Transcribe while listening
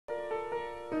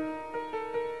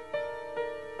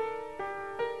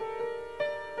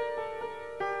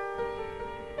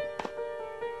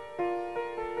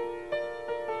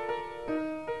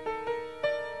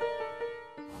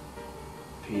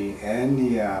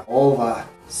Enia ova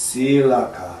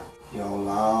silaka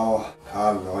yolao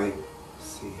kaloi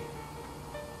si.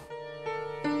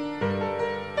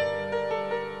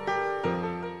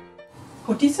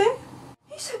 What did he say?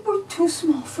 He said we're too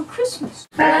small for Christmas.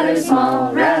 Rather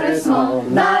small,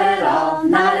 not at all,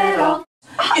 not at all.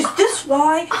 Is this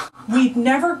why we've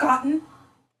never gotten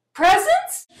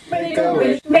Presents?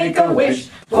 Make a wish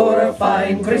for a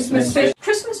fine Christmas fish.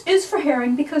 Christmas is for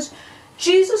herring because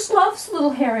Jesus loves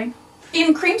little herring.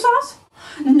 In cream sauce?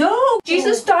 No,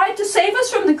 Jesus died to save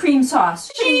us from the cream sauce.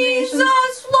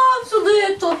 Jesus loves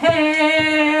little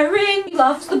herring. He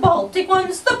loves the Baltic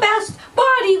ones the best,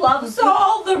 but he loves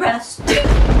all the rest.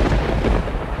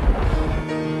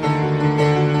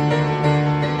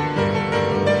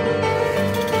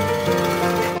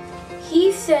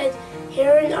 He said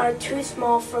herring are too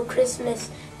small for Christmas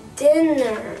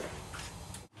dinner.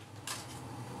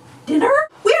 Dinner?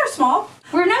 We are small.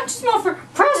 We're not too small for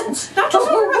presents. Not too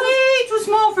small for presents. Way too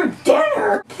small for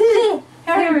dinner.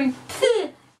 Herring.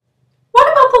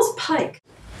 What about those pike?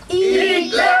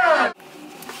 Eat that!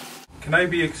 Can I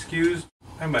be excused?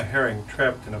 I'm a herring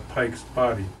trapped in a pike's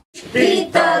body.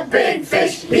 Eat the big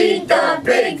fish, eat the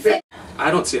big fish.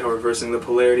 I don't see how reversing the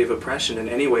polarity of oppression in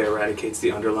any way eradicates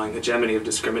the underlying hegemony of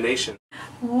discrimination.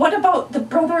 What about the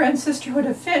brother and sisterhood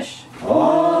of fish?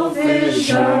 All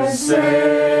fish are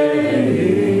saved.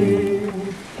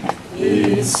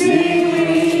 Eat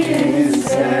seaweed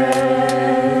instead.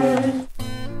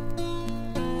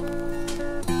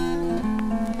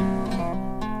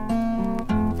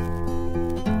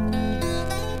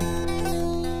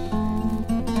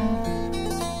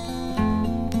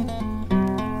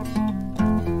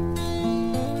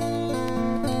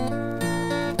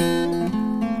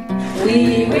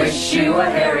 We wish you a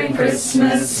herring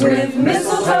Christmas with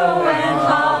mistletoe and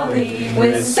holly,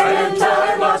 with Santa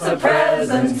and lots of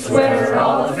presents where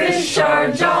all the fish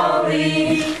are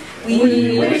jolly.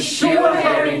 We wish you a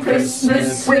herring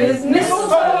Christmas with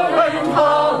mistletoe and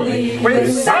holly,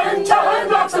 with